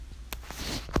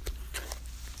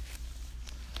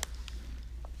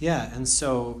Yeah, and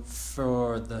so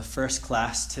for the first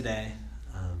class today,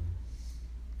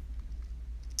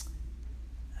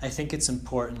 I think it's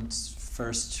important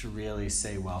first to really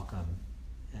say welcome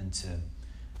and to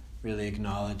really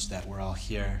acknowledge that we're all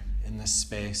here in this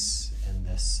space, in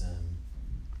this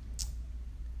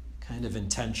kind of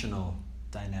intentional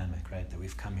dynamic, right? That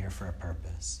we've come here for a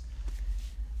purpose.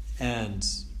 And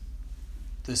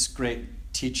this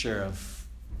great teacher of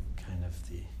kind of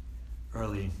the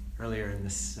earlier in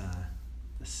this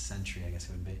century, I guess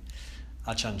it would be,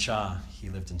 Ajahn Chah, he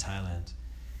lived in Thailand.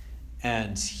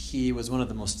 And he was one of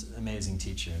the most amazing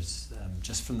teachers,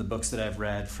 just from the books that I've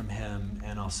read from him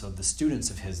and also the students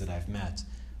of his that I've met.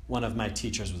 One of my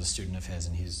teachers was a student of his,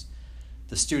 and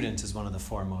the student is one of the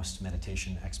foremost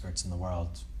meditation experts in the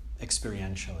world,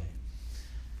 experientially.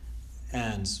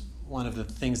 And one of the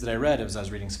things that I read was I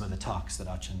was reading some of the talks that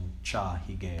Ajahn Chah,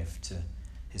 he gave to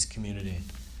his community.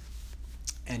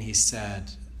 And he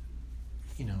said,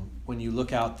 when you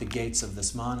look out the gates of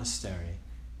this monastery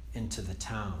into the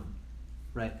town,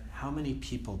 right, how many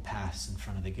people pass in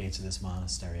front of the gates of this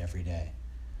monastery every day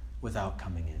without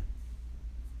coming in?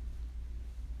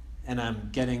 And I'm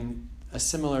getting a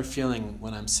similar feeling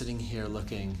when I'm sitting here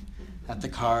looking at the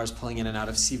cars pulling in and out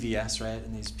of CVS, right?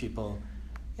 And these people,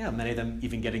 many of them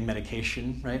even getting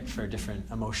medication, right, for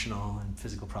different emotional and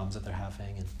physical problems that they're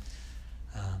having.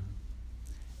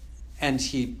 And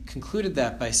he concluded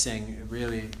that by saying it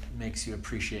really makes you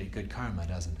appreciate good karma,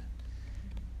 doesn't it?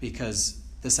 Because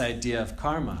this idea of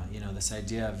karma, this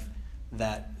idea of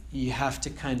that you have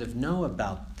to kind of know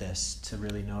about this to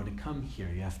really know to come here.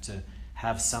 You have to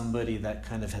have somebody that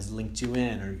kind of has linked you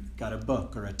in or got a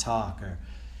book or a talk, or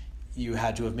you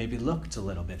had to have maybe looked a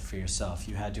little bit for yourself.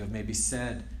 You had to have maybe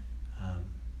said,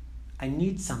 I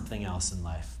need something else in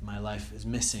life. My life is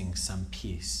missing some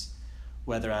piece,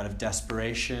 whether out of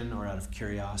desperation or out of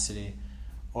curiosity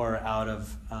or out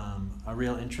of a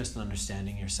real interest in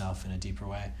understanding yourself in a deeper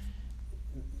way.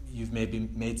 You've maybe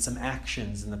made some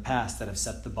actions in the past that have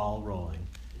set the ball rolling,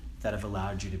 that have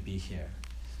allowed you to be here.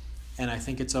 And I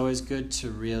think it's always good to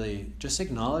really just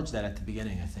acknowledge that at the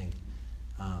beginning, I think.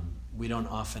 We don't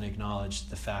often acknowledge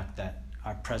the fact that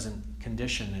our present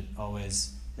condition, it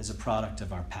always is a product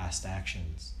of our past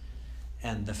actions.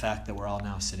 And the fact that we're all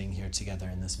now sitting here together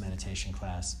in this meditation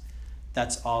class,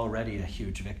 that's already a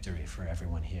huge victory for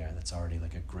everyone here. That's already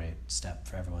like a great step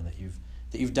for everyone that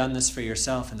you've done this for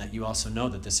yourself, and that you also know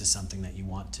that this is something that you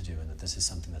want to do and that this is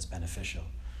something that's beneficial.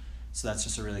 So that's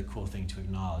just a really cool thing to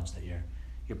acknowledge, that you're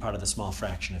part of the small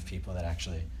fraction of people that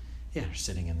actually are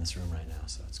sitting in this room right now,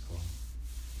 so it's cool.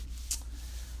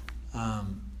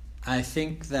 I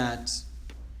think that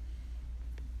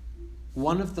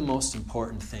one of the most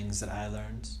important things that I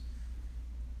learned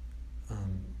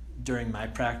during my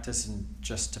practice, and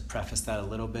just to preface that a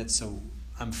little bit, so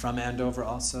I'm from Andover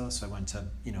also, so I went to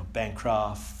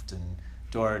Bancroft and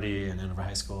Doherty and Andover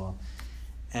High School,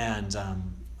 and I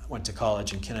went to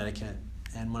college in Connecticut.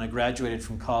 And when I graduated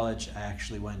from college, I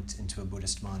actually went into a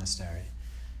Buddhist monastery,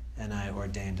 and I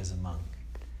ordained as a monk.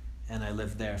 And I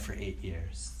lived there for 8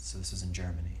 years, so this was in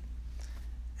Germany.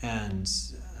 And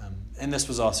this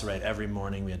was also right, every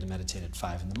morning we had to meditate at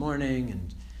 5 in the morning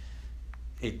and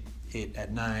 8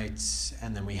 at night,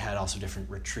 and then we had also different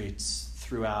retreats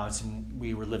throughout, and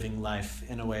we were living life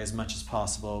in a way as much as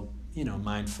possible,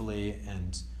 mindfully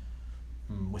and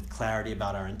with clarity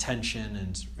about our intention,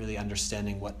 and really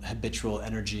understanding what habitual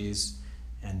energies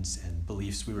and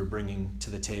beliefs we were bringing to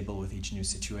the table with each new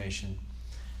situation.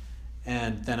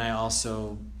 And then I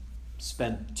also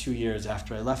spent 2 years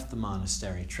after I left the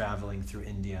monastery traveling through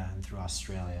India and through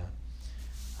Australia,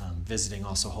 visiting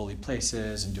also holy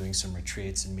places and doing some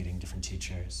retreats and meeting different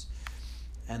teachers.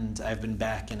 And I've been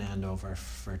back in Andover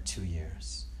for 2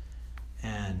 years.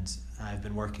 And I've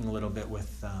been working a little bit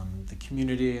with the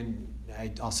community, and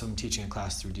I also am teaching a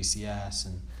class through DCS.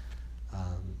 And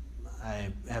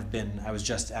I was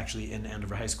just actually in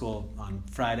Andover High School on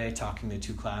Friday talking to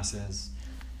 2 classes.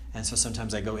 And so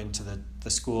sometimes I go into the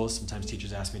schools, sometimes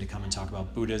teachers ask me to come and talk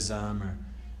about Buddhism, or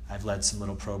I've led some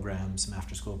little programs, some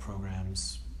after-school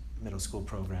programs, middle school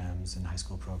programs, and high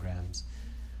school programs.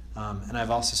 And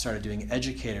I've also started doing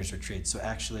educators retreats. So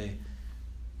actually,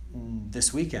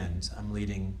 this weekend, I'm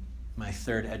leading my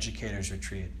 3rd educators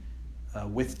retreat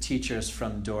with teachers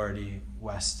from Doherty,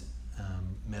 West,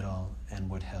 Middle,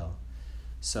 and Woodhill.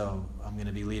 So I'm going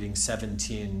to be leading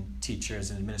 17 teachers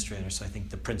and administrators. So I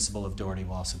think the principal of Doherty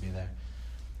will also be there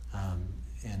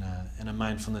in a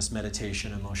mindfulness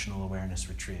meditation, emotional awareness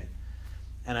retreat.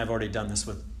 And I've already done this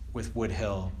with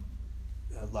Woodhill,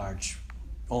 a large,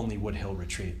 only Woodhill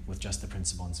retreat with just the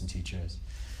principal and some teachers.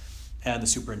 And the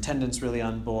superintendent's really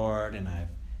on board, and I've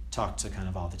talked to kind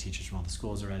of all the teachers from all the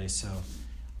schools already. So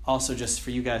also just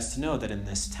for you guys to know that in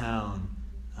this town,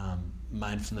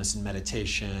 mindfulness and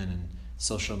meditation and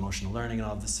social emotional learning and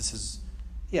all of this is,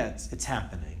 it's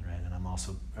happening, right? And I'm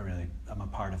also I'm a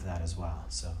part of that as well.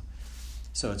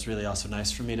 So it's really also nice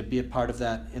for me to be a part of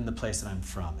that in the place that I'm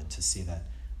from, and to see that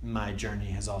my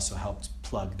journey has also helped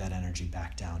plug that energy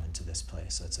back down into this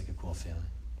place. So it's like a cool feeling.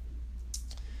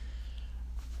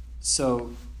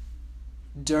 So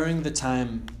during the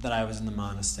time that I was in the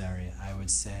monastery, I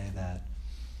would say that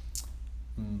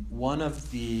one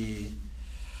of the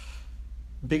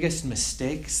biggest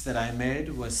mistakes that I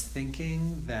made was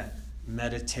thinking that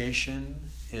meditation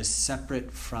is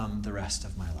separate from the rest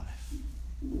of my life.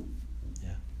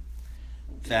 Yeah.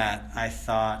 That I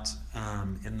thought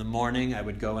in the morning I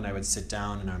would go and I would sit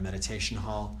down in our meditation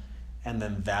hall, and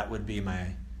then that would be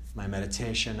my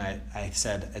meditation. I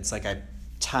said it's like I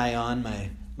tie on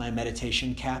my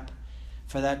meditation cap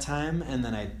for that time, and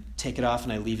then I take it off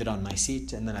and I leave it on my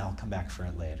seat, and then I'll come back for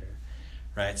it later.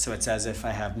 Right? So it's as if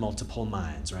I have multiple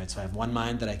minds, right? So I have one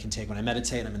mind that I can take when I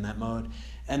meditate, I'm in that mode,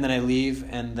 and then I leave,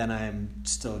 and then I'm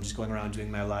still just going around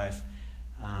doing my life,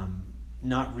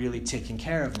 not really taking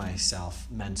care of myself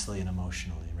mentally and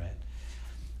emotionally, right?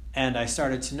 And I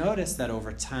started to notice that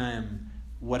over time,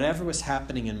 whatever was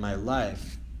happening in my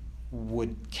life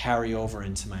would carry over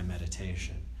into my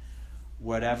meditation.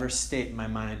 Whatever state my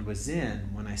mind was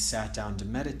in when I sat down to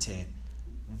meditate,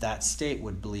 that state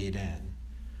would bleed in.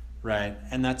 Right?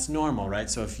 And that's normal, right?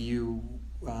 So if you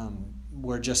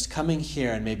were just coming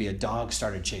here and maybe a dog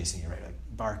started chasing you, right? Like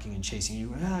barking and chasing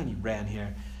you, and you ran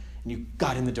here, and you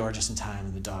got in the door just in time,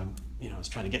 and the dog, was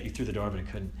trying to get you through the door, but it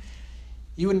couldn't.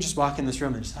 You wouldn't just walk in this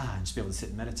room and just be able to sit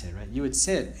and meditate, right? You would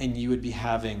sit and you would be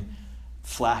having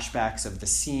flashbacks of the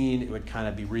scene. It would kind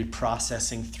of be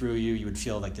reprocessing through you. You would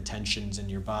feel like the tensions in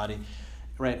your body,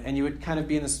 right? And you would kind of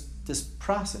be in this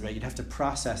process, right? You'd have to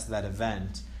process that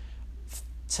event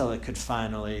till it could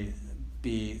finally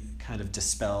be kind of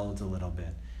dispelled a little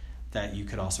bit, that you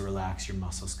could also relax, your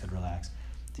muscles could relax,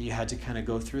 that you had to kind of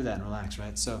go through that and relax,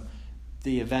 right? So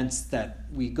the events that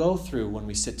we go through when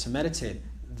we sit to meditate,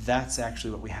 that's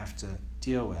actually what we have to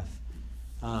deal with.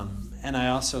 And I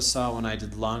also saw when I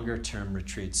did longer term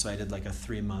retreats, so I did like a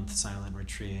 3-month silent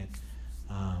retreat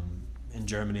in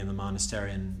Germany in the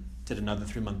monastery, and did another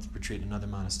 3-month retreat in another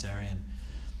monastery, and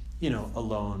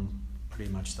alone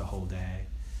pretty much the whole day.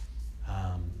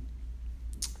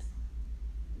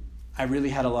 I really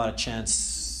had a lot of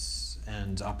chance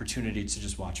and opportunity to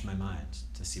just watch my mind,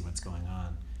 to see what's going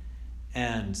on.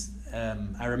 And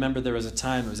I remember there was a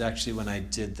time, it was actually when I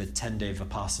did the 10-day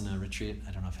Vipassana retreat.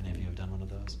 I don't know if any of you have done one of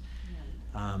those.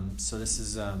 So this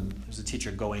is, there's a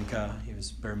teacher, Goenka, he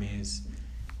was Burmese,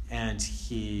 and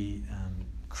he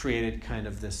created kind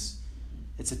of this,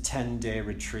 it's a 10-day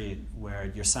retreat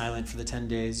where you're silent for the 10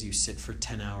 days, you sit for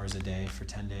 10 hours a day for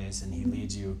 10 days, and he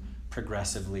leads you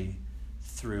progressively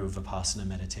through Vipassana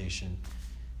meditation.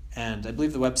 And I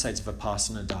believe the website's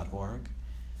vipassana.org.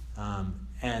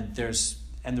 And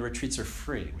the retreats are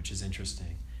free, which is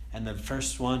interesting. And the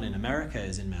first one in America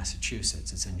is in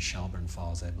Massachusetts. It's in Shelburne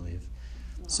Falls, I believe.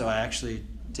 Wow. So I actually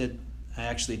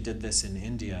did this in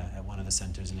India, at one of the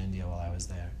centers in India while I was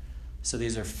there. So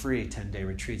these are free 10-day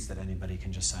retreats that anybody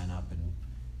can just sign up and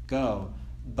go,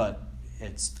 but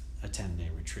it's a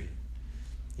 10-day retreat.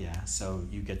 Yeah, so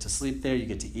you get to sleep there, you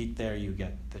get to eat there, you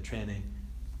get the training,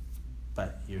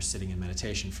 but you're sitting in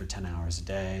meditation for 10 hours a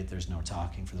day. There's no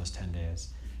talking for those 10 days.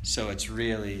 So it's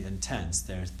really intense.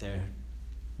 They're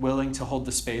willing to hold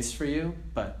the space for you,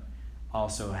 but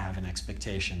also have an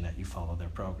expectation that you follow their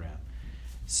program.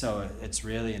 So it's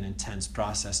really an intense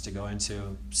process to go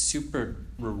into, super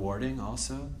rewarding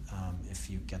also, if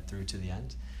you get through to the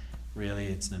end. Really,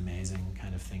 it's an amazing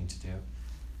kind of thing to do.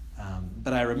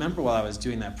 But I remember while I was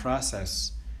doing that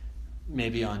process,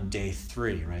 maybe on day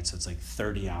 3, right? So it's like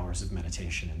 30 hours of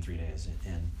meditation in 3 days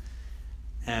in.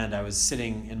 And I was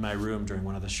sitting in my room during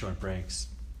one of the short breaks,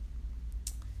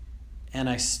 and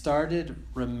I started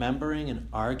remembering an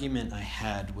argument I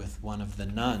had with one of the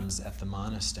nuns at the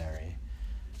monastery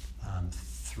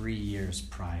 3 years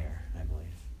prior, I believe.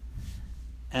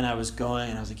 And I was going,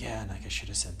 and I was like, yeah, like I should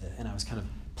have said that. And I was kind of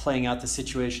playing out the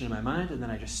situation in my mind, and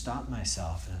then I just stopped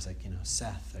myself, and I was like,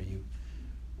 Seth, are you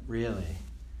really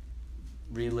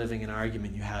reliving an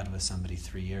argument you had with somebody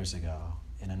 3 years ago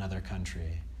in another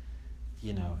country?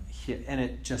 And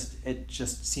it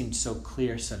just seemed so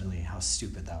clear suddenly how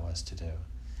stupid that was to do,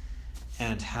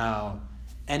 and how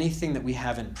anything that we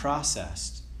haven't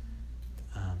processed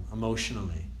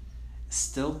emotionally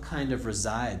still kind of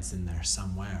resides in there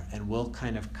somewhere, and will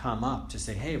kind of come up to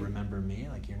say, hey, remember me?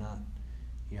 Like, you're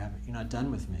You're not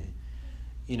done with me.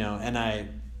 And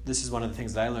this is one of the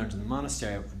things that I learned in the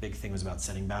monastery. A big thing was about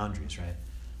setting boundaries, right?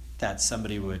 That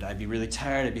I'd be really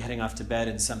tired, I'd be heading off to bed,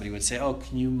 and somebody would say, oh,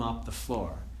 can you mop the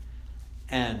floor?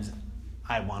 And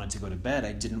I wanted to go to bed.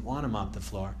 I didn't want to mop the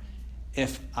floor.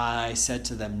 If I said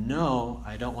to them, no,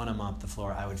 I don't want to mop the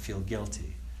floor, I would feel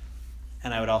guilty.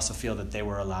 And I would also feel that they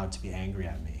were allowed to be angry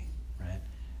at me, right?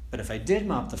 But if I did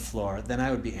mop the floor, then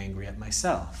I would be angry at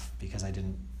myself because I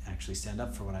didn't actually stand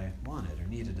up for what I wanted or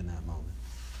needed in that moment.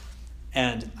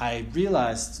 And I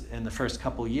realized in the first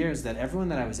couple years that everyone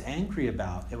that I was angry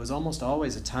about, it was almost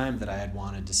always a time that I had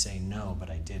wanted to say no, but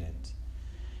I didn't.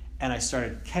 And I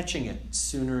started catching it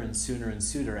sooner and sooner and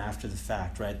sooner after the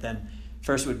fact, right? Then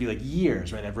first it would be like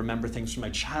years, right? I'd remember things from my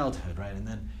childhood, right? And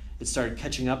then it started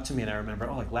catching up to me, and I remember,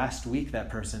 oh, like last week that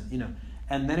person,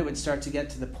 And then it would start to get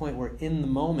to the point where in the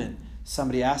moment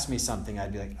somebody asked me something,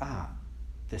 I'd be like,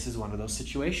 this is one of those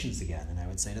situations again. And I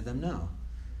would say to them, no,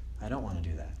 I don't want to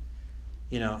do that.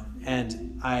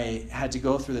 And I had to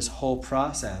go through this whole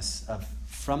process of,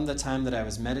 from the time that I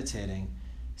was meditating,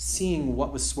 seeing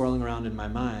what was swirling around in my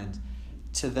mind,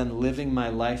 to then living my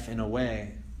life in a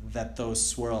way that those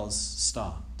swirls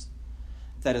stopped.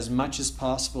 That as much as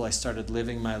possible, I started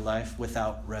living my life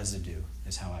without residue,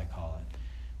 is how I call it.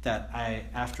 That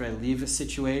after I leave a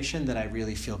situation, that I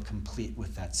really feel complete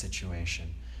with that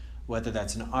situation. Whether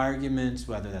that's an argument,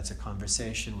 whether that's a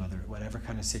conversation, whatever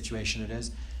kind of situation it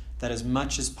is, that as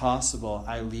much as possible,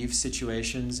 I leave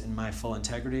situations in my full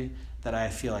integrity that I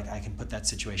feel like I can put that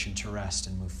situation to rest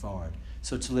and move forward.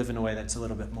 So to live in a way that's a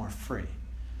little bit more free.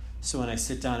 So when I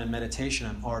sit down in meditation,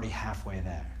 I'm already halfway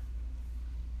there.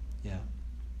 Yeah.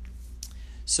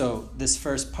 So this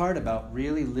first part about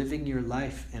really living your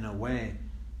life in a way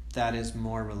that is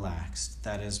more relaxed,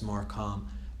 that is more calm,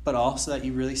 but also that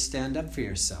you really stand up for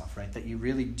yourself, right? That you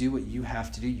really do what you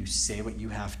have to do, you say what you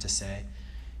have to say.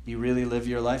 You really live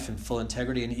your life in full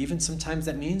integrity, and even sometimes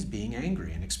that means being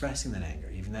angry and expressing that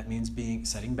anger. Even that means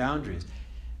setting boundaries.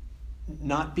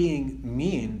 Not being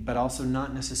mean, but also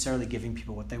not necessarily giving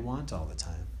people what they want all the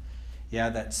time. Yeah,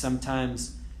 that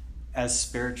sometimes as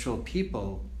spiritual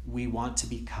people, we want to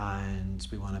be kind,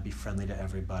 we want to be friendly to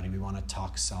everybody, we want to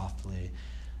talk softly,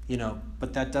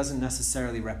 but that doesn't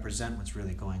necessarily represent what's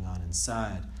really going on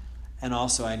inside. And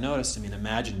also I noticed,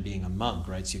 imagine being a monk,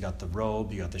 right? So you got the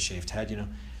robe, you got the shaved head,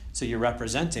 so you're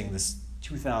representing this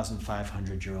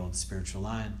 2,500-year-old spiritual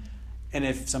line. And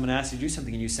if someone asks you to do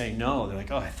something and you say no, they're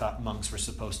like, oh, I thought monks were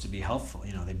supposed to be helpful.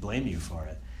 They blame you for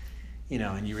it.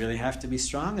 And you really have to be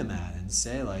strong in that and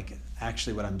say, like,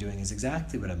 actually what I'm doing is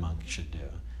exactly what a monk should do.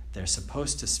 They're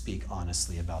supposed to speak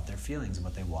honestly about their feelings and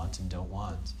what they want and don't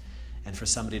want. And for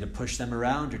somebody to push them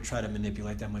around or try to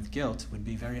manipulate them with guilt would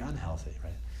be very unhealthy,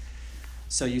 right?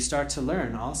 So you start to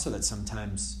learn also that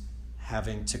sometimes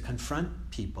having to confront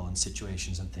people and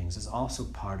situations and things is also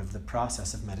part of the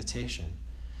process of meditation.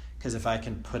 Because if I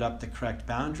can put up the correct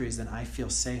boundaries, then I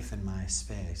feel safe in my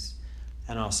space.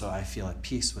 And also I feel at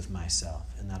peace with myself.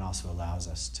 And that also allows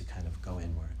us to kind of go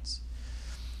inwards.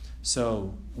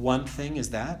 So one thing is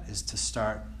to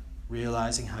start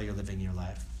realizing how you're living your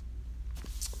life.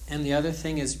 And the other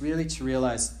thing is really to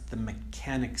realize the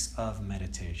mechanics of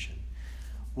meditation.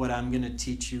 What I'm going to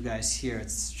teach you guys here,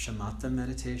 it's shamatha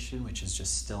meditation, which is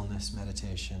just stillness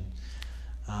meditation.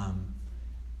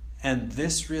 And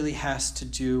this really has to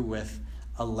do with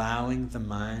allowing the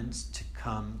mind to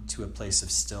come to a place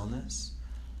of stillness.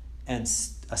 And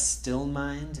a still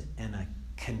mind and a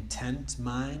content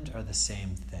mind are the same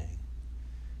thing.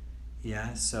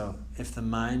 Yeah, so if the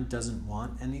mind doesn't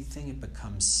want anything, it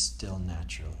becomes still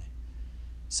naturally.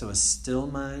 So a still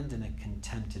mind and a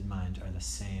contented mind are the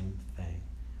same thing.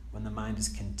 When the mind is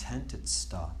content, it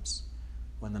stops.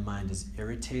 When the mind is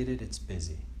irritated, it's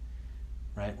busy.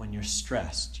 Right? When you're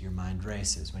stressed, your mind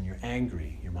races. When you're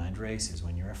angry, your mind races.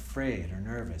 When you're afraid or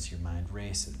nervous, your mind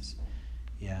races.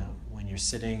 Yeah, when you're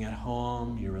sitting at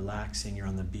home, you're relaxing, you're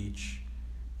on the beach.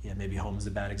 Yeah, maybe home is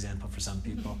a bad example for some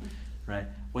people, right?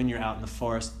 When you're out in the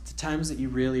forest, the times that you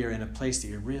really are in a place that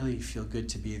you really feel good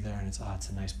to be there and it's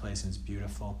a nice place and it's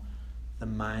beautiful, the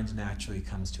mind naturally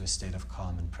comes to a state of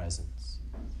calm and presence.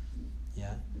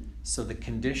 Yeah? So the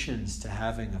conditions to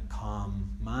having a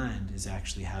calm mind is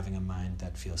actually having a mind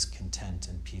that feels content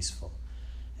and peaceful.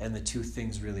 And the two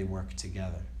things really work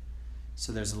together.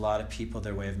 So there's a lot of people,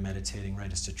 their way of meditating,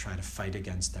 right, is to try to fight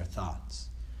against their thoughts,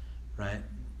 right?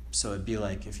 So it'd be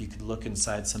like if you could look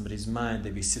inside somebody's mind,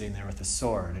 they'd be sitting there with a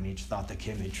sword, and each thought that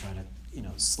came, they'd try to,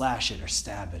 slash it or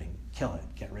stab it and kill it,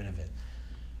 get rid of it,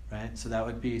 right? So that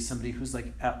would be somebody who's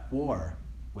like at war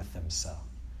with themselves.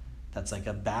 That's like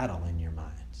a battle in your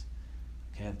mind.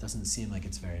 Okay, it doesn't seem like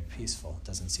it's very peaceful. It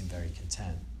doesn't seem very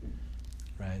content,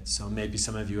 right? So maybe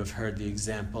some of you have heard the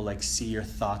example, like, see your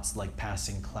thoughts like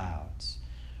passing clouds,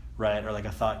 right? Or like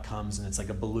a thought comes and it's like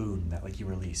a balloon that like you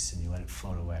release and you let it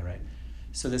float away, right?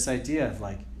 So this idea of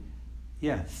like,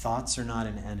 yeah, thoughts are not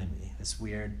an enemy. This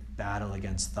weird battle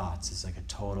against thoughts is like a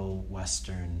total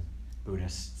Western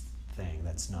Buddhist thing.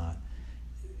 That's not,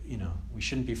 we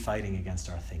shouldn't be fighting against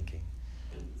our thinking.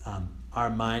 Our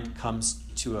mind comes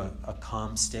to a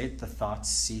calm state. The thoughts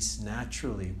cease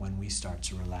naturally when we start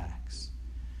to relax.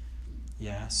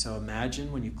 Yeah, so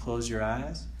imagine when you close your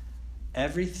eyes,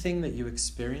 everything that you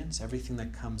experience, everything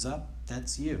that comes up,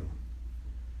 that's you.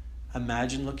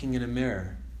 Imagine looking in a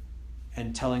mirror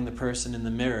and telling the person in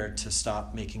the mirror to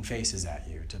stop making faces at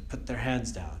you, to put their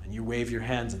hands down. And you wave your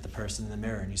hands at the person in the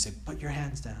mirror and you say, put your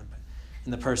hands down.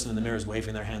 And the person in the mirror is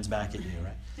waving their hands back at you,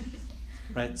 right?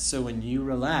 Right? So when you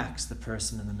relax, the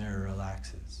person in the mirror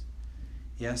relaxes.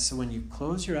 Yeah, so when you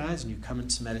close your eyes and you come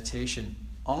into meditation,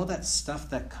 all that stuff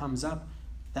that comes up,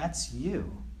 that's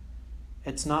you.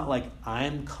 It's not like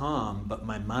I'm calm, but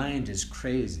my mind is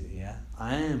crazy, yeah?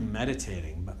 I am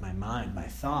meditating, but my mind, my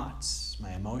thoughts,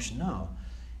 my emotion, no.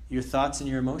 Your thoughts and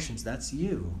your emotions, that's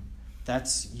you.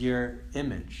 That's your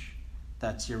image.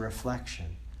 That's your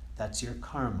reflection. That's your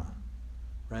karma,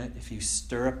 right? If you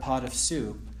stir a pot of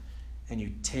soup and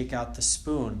you take out the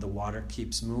spoon, the water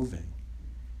keeps moving.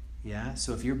 Yeah,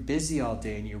 so if you're busy all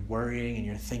day and you're worrying and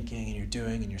you're thinking and you're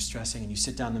doing and you're stressing and you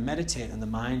sit down to meditate and the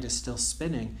mind is still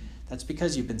spinning, that's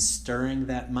because you've been stirring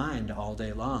that mind all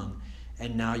day long.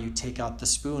 And now you take out the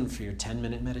spoon for your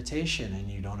 10-minute meditation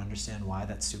and you don't understand why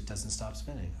that soup doesn't stop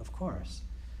spinning. Of course.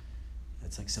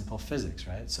 It's like simple physics,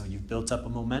 right? So you've built up a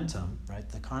momentum, right?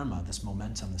 The karma, this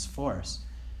momentum, this force.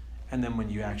 And then when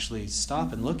you actually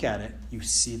stop and look at it, you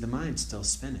see the mind still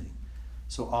spinning.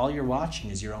 So all you're watching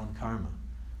is your own karma.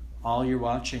 All you're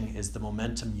watching is the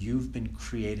momentum you've been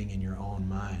creating in your own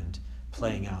mind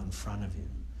playing out in front of you.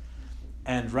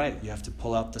 And right, you have to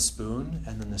pull out the spoon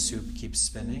and then the soup keeps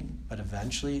spinning, but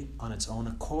eventually on its own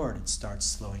accord it starts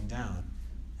slowing down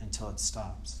until it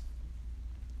stops.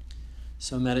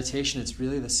 So meditation, it's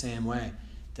really the same way.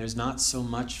 There's not so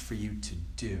much for you to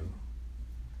do.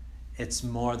 It's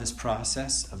more this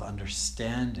process of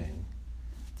understanding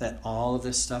that all of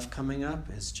this stuff coming up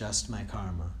is just my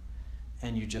karma.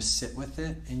 And you just sit with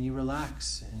it and you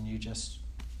relax and you just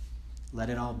let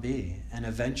it all be. And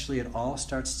eventually it all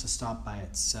starts to stop by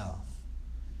itself.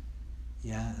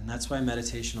 Yeah, and that's why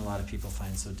meditation a lot of people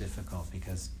find so difficult,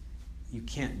 because you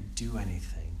can't do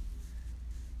anything.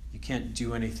 You can't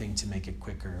do anything to make it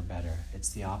quicker or better. It's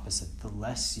the opposite. The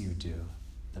less you do,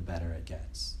 the better it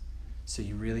gets. So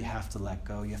you really have to let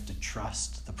go. You have to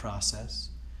trust the process.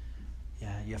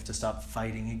 Yeah, you have to stop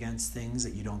fighting against things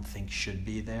that you don't think should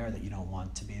be there, that you don't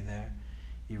want to be there.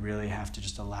 You really have to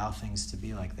just allow things to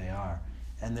be like they are.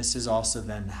 And this is also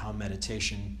then how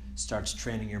meditation starts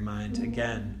training your mind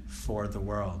again for the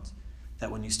world. That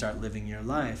when you start living your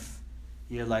life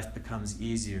becomes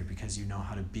easier because you know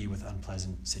how to be with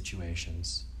unpleasant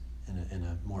situations in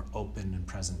a more open and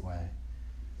present way.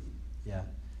 Yeah.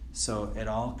 So it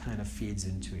all kind of feeds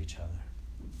into each other.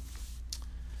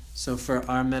 So for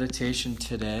our meditation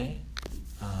today,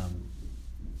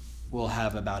 we'll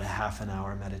have about a half an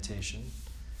hour meditation.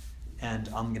 And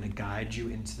I'm going to guide you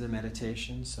into the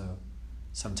meditation. So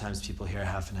sometimes people hear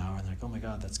half an hour and they're like, oh my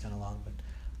God, that's kind of long. But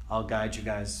I'll guide you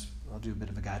guys. I'll do a bit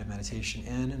of a guided meditation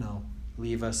in, and I'll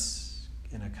leave us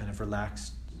in a kind of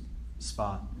relaxed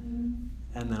spot. And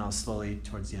then I'll slowly,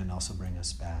 towards the end, also bring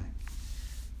us back.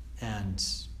 And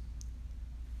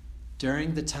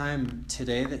during the time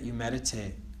today that you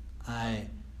meditate, I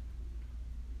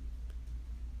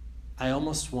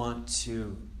almost want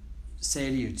to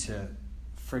say to you to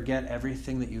forget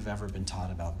everything that you've ever been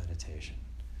taught about meditation.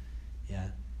 Yeah?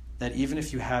 That even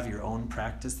if you have your own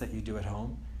practice that you do at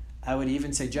home, I would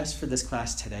even say just for this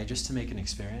class today, just to make an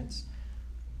experience,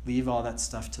 leave all that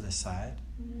stuff to the side.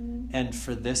 And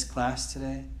for this class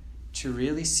today, to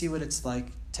really see what it's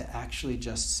like to actually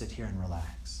just sit here and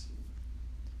relax.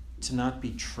 To not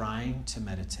be trying to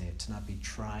meditate, to not be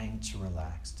trying to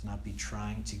relax, to not be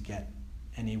trying to get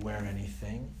anywhere,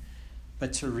 anything,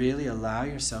 but to really allow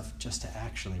yourself just to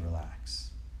actually relax.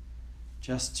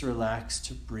 Just to relax,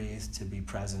 to breathe, to be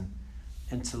present,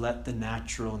 and to let the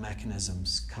natural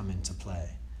mechanisms come into play.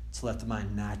 To let the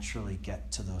mind naturally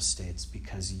get to those states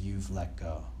because you've let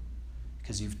go.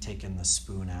 Because you've taken the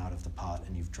spoon out of the pot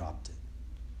and you've dropped it.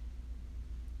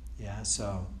 Yeah,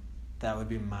 so that would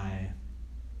be my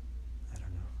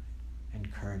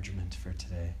encouragement for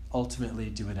today. Ultimately,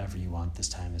 do whatever you want. This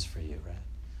time is for you, right?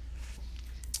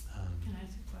 Can I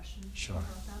ask a question Sure.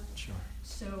 about that? Sure.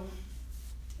 So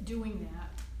doing that,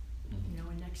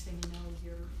 and next thing you know,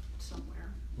 you're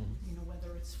somewhere,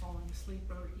 whether it's falling asleep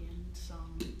or in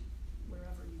some,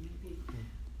 wherever you may be.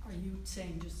 Are you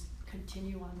saying just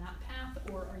continue on that path,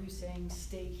 or are you saying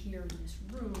stay here in this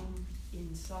room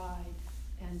inside,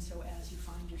 and so as you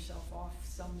find yourself off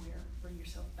somewhere, bring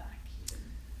yourself back here?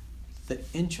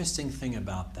 The interesting thing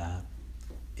about that,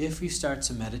 if you start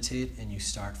to meditate and you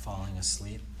start falling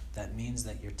asleep, that means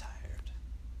that you're tired.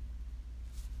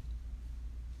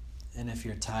 And if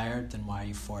you're tired, then why are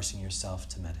you forcing yourself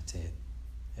to meditate?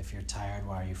 If you're tired,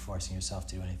 why are you forcing yourself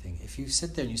to do anything? If you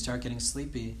sit there and you start getting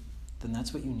sleepy, then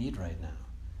that's what you need right now.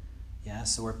 Yeah,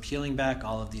 so we're peeling back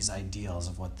all of these ideals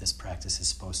of what this practice is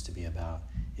supposed to be about.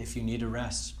 If you need a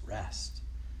rest, rest.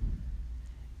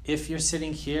 If you're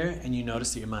sitting here and you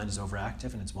notice that your mind is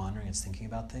overactive and it's wandering, it's thinking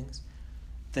about things,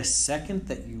 the second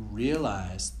that you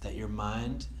realize that your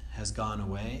mind has gone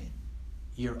away,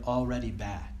 you're already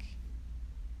back.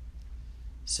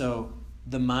 So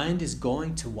the mind is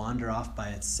going to wander off by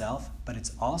itself, but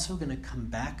it's also going to come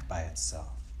back by itself.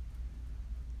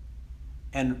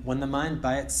 And when the mind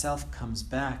by itself comes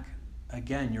back,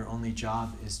 again, your only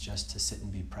job is just to sit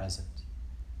and be present.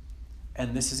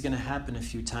 And this is going to happen a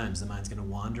few times. The mind's going to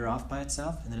wander off by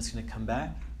itself, and then it's going to come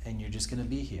back, and you're just going to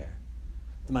be here.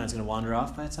 The mind's going to wander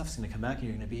off by itself, it's going to come back, and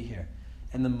you're going to be here.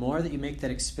 And the more that you make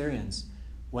that experience,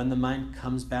 when the mind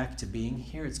comes back to being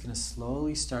here, it's going to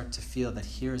slowly start to feel that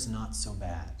here is not so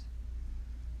bad.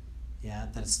 Yeah,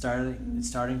 that it's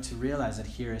starting to realize that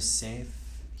here is safe,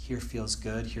 here feels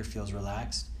good, here feels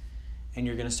relaxed. And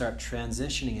you're going to start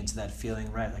transitioning into that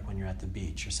feeling, right, like when you're at the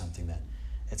beach or something, that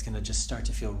it's going to just start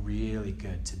to feel really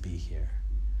good to be here.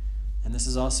 And this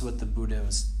is also what the Buddha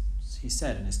he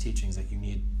said in his teachings, that you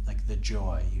need like the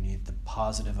joy, you need the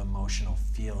positive emotional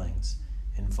feelings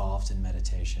involved in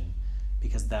meditation.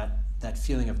 Because that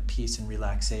feeling of peace and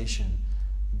relaxation,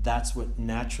 that's what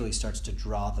naturally starts to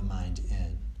draw the mind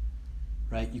in,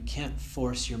 right? You can't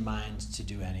force your mind to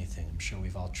do anything. I'm sure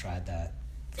we've all tried that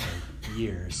for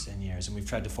years and years, and we've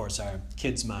tried to force our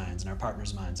kids' minds and our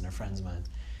partners' minds and our friends' minds.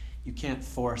 You can't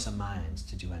force a mind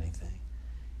to do anything,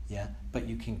 yeah? But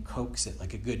you can coax it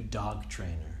like a good dog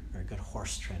trainer or a good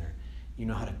horse trainer. You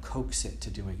know how to coax it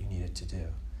to do what you need it to do,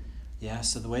 yeah?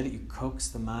 So the way that you coax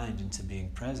the mind into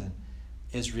being present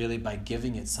is really by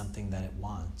giving it something that it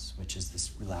wants, which is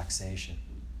this relaxation.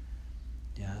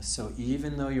 Yeah, so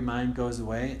even though your mind goes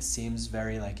away, it seems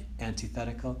very like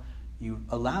antithetical, you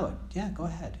allow it. Yeah, go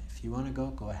ahead. If you want to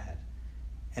go ahead.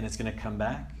 And it's going to come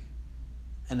back,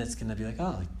 and it's going to be like,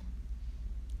 oh,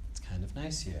 it's kind of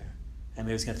nice here. And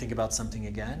maybe it's going to think about something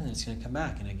again, and it's going to come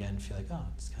back and again feel like, oh,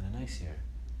 it's kind of nice here.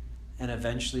 And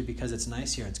eventually, because it's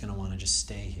nice here, it's going to want to just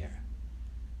stay here.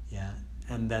 Yeah,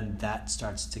 and then that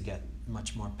starts to get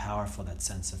much more powerful. That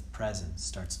sense of presence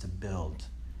starts to build.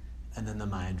 And then the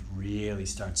mind really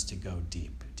starts to go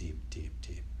deep, deep, deep,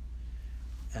 deep.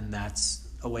 And that's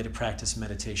a way to practice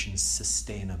meditation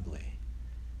sustainably.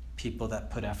 People that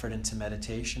put effort into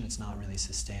meditation, it's not really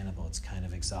sustainable. It's kind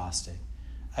of exhausting.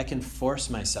 I can force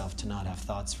myself to not have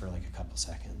thoughts for like a couple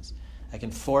seconds. I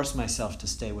can force myself to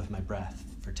stay with my breath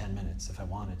for 10 minutes if I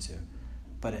wanted to.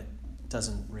 But it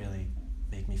doesn't really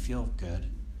make me feel good.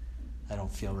 I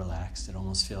don't feel relaxed. It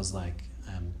almost feels like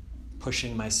I'm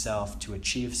pushing myself to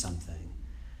achieve something,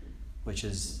 which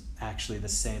is actually the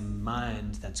same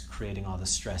mind that's creating all the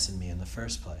stress in me in the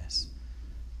first place.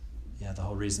 Yeah, the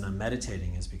whole reason I'm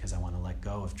meditating is because I want to let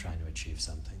go of trying to achieve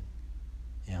something.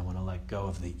 Yeah, I want to let go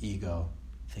of the ego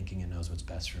thinking it knows what's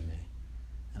best for me.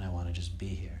 And I want to just be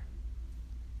here.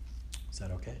 Is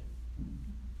that okay?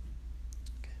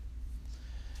 Okay.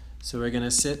 So we're going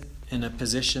to sit in a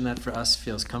position that for us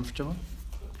feels comfortable.